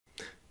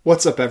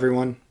What's up,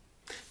 everyone?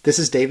 This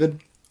is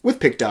David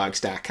with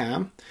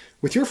Pickdawgz.com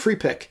with your free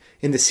pick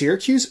in the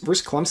Syracuse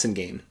vs. Clemson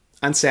game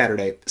on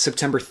Saturday,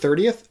 September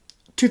 30th,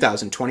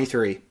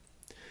 2023.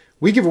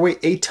 We give away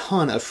a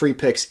ton of free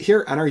picks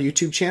here on our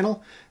YouTube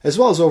channel, as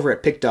well as over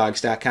at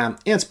Pickdawgz.com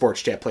and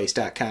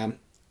SportsChatPlace.com.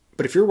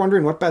 But if you're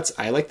wondering what bets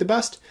I like the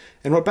best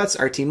and what bets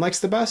our team likes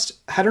the best,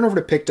 head on over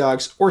to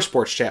Pickdawgz or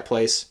Sports Chat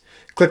Place.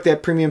 Click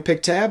that premium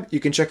pick tab. You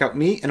can check out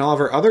me and all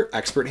of our other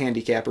expert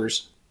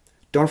handicappers.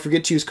 Don't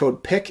forget to use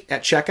code PICK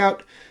at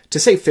checkout to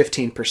save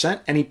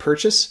 15% any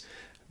purchase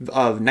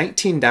of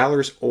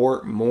 $19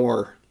 or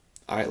more.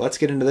 All right, let's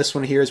get into this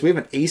one here as we have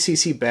an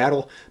ACC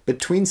battle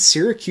between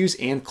Syracuse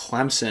and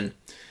Clemson.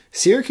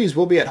 Syracuse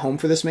will be at home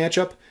for this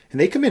matchup, and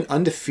they come in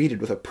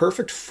undefeated with a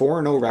perfect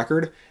 4-0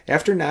 record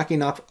after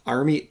knocking off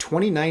Army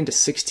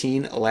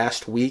 29-16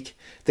 last week.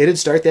 They did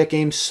start that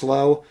game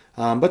slow,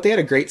 but they had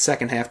a great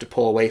second half to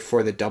pull away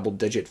for the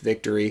double-digit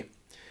victory.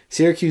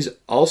 Syracuse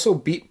also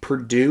beat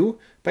Purdue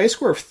by a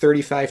score of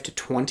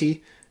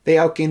 35-20. They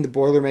outgained the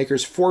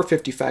Boilermakers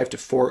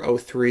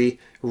 455-403,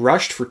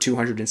 rushed for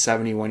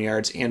 271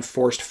 yards, and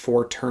forced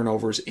 4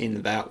 turnovers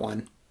in that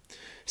one.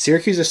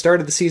 Syracuse has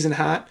started the season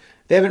hot.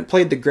 They haven't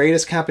played the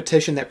greatest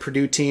competition. That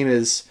Purdue team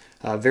is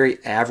very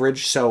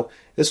average, so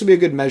this will be a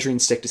good measuring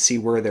stick to see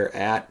where they're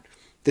at.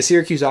 The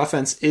Syracuse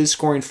offense is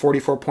scoring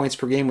 44 points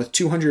per game with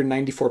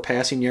 294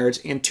 passing yards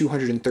and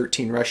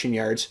 213 rushing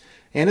yards,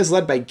 and is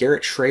led by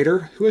Garrett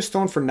Schrader, who has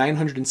thrown for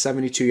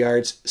 972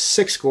 yards,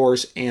 6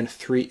 scores, and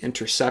 3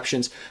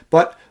 interceptions,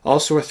 but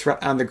also a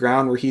threat on the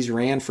ground where he's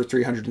ran for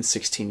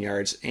 316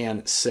 yards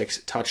and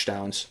 6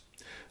 touchdowns.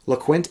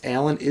 LaQuint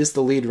Allen is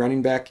the lead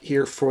running back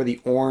here for the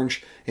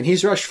Orange, and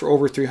he's rushed for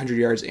over 300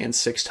 yards and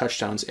 6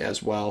 touchdowns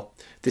as well.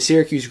 The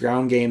Syracuse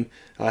ground game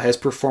has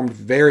performed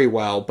very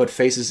well, but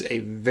faces a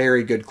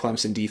very good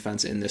Clemson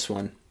defense in this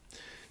one.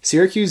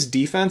 Syracuse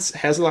defense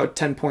has allowed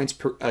 10 points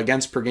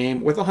against per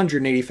game with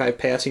 185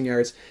 passing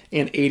yards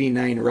and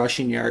 89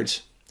 rushing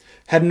yards.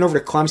 Heading over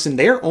to Clemson,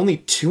 they are only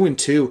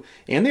 2-2,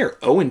 and they are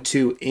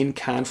 0-2 in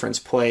conference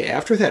play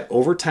after that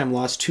overtime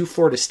loss to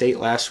Florida State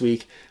last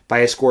week by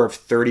a score of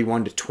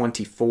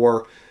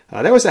 31-24.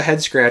 That was a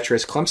head scratcher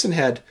as Clemson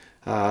had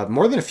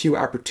more than a few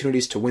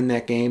opportunities to win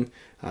that game.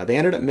 They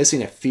ended up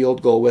missing a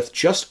field goal with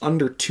just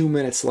under 2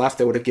 minutes left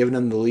that would have given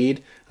them the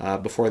lead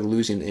before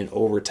losing in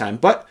overtime.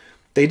 But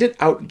they did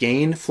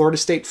outgain Florida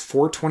State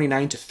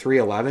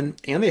 429-311,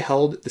 and they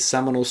held the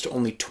Seminoles to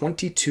only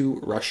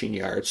 22 rushing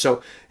yards.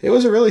 So it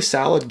was a really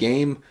solid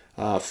game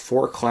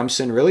for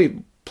Clemson.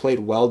 Really played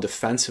well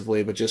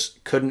defensively, but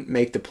just couldn't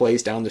make the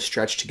plays down the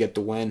stretch to get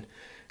the win.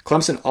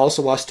 Clemson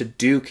also lost to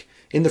Duke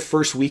in the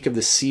first week of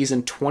the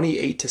season,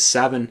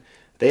 28-7.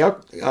 They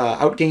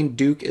outgained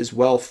Duke as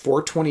well,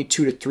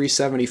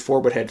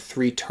 422-374, but had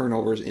 3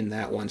 turnovers in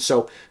that one.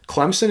 So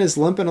Clemson is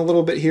limping a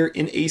little bit here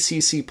in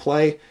ACC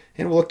play,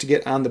 and will look to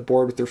get on the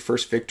board with their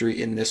first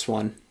victory in this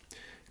one.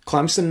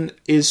 Clemson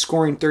is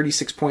scoring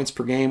 36 points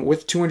per game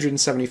with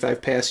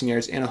 275 passing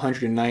yards and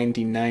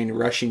 199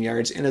 rushing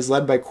yards, and is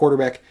led by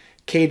quarterback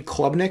Cade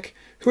Klubnik,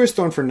 who has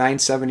thrown for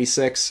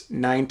 976,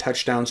 9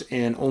 touchdowns,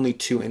 and only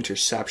 2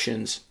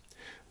 interceptions.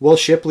 Will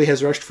Shipley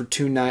has rushed for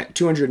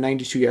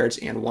 292 yards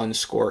and 1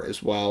 score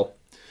as well.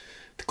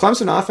 The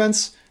Clemson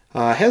offense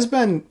has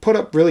been put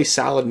up really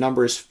solid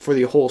numbers for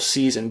the whole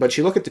season, but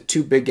you look at the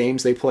 2 big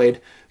games they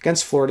played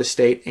against Florida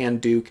State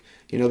and Duke.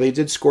 You know, they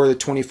did score the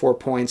 24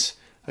 points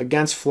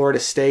against Florida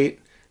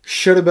State.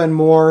 Should have been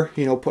more,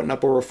 putting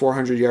up over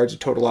 400 yards of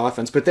total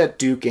offense, but that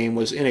Duke game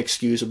was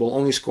inexcusable,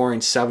 only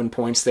scoring 7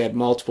 points. They had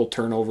multiple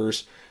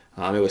turnovers.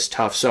 It was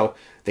tough. So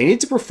they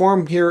need to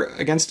perform here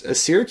against a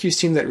Syracuse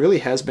team that really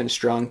has been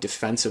strong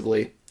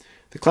defensively.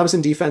 The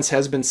Clemson defense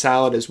has been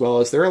solid as well,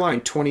 as they're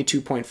allowing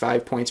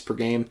 22.5 points per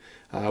game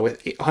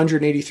with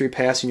 183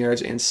 passing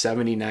yards and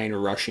 79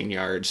 rushing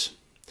yards.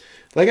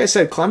 Like I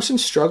said,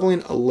 Clemson's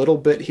struggling a little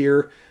bit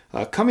here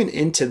coming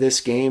into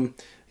this game.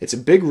 It's a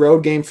big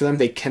road game for them.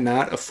 They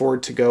cannot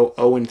afford to go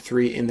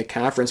 0-3 in the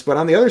conference. But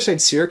on the other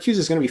side, Syracuse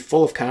is going to be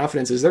full of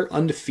confidence as they're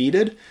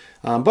undefeated.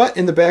 But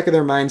in the back of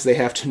their minds, they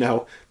have to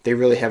know they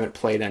really haven't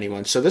played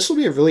anyone. So this will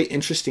be a really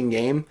interesting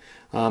game.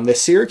 The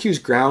Syracuse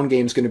ground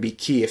game is going to be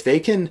key. If they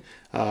can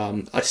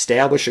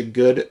establish a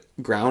good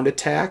ground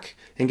attack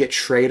and get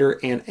Schrader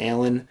and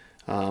Allen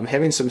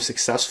having some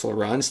successful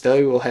runs,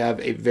 they will have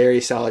a very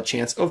solid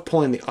chance of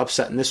pulling the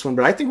upset in this one.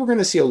 But I think we're going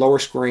to see a lower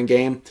scoring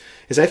game,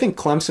 as I think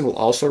Clemson will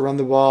also run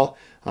the ball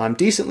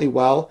decently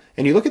well.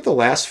 And you look at the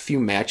last few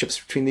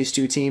matchups between these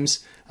two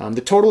teams,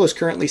 the total is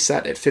currently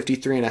set at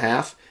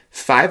 53.5.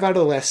 5 out of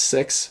the last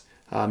 6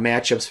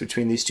 matchups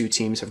between these two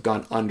teams have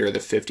gone under the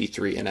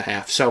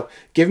 53.5. So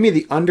give me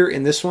the under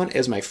in this one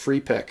as my free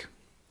pick.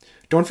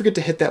 Don't forget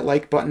to hit that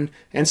like button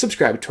and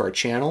subscribe to our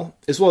channel,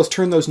 as well as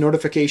turn those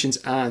notifications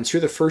on so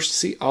you're the first to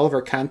see all of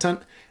our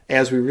content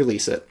as we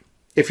release it.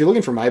 If you're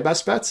looking for my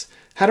best bets,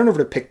 head on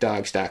over to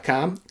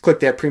Pickdawgz.com, click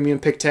that premium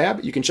pick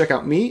tab. You can check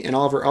out me and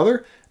all of our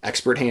other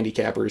expert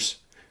handicappers.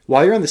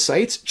 While you're on the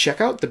sites,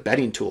 check out the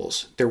betting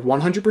tools. They're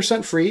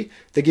 100% free.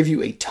 They give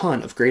you a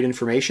ton of great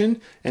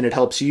information, and it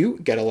helps you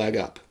get a leg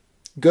up.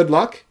 Good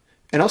luck,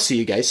 and I'll see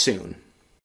you guys soon.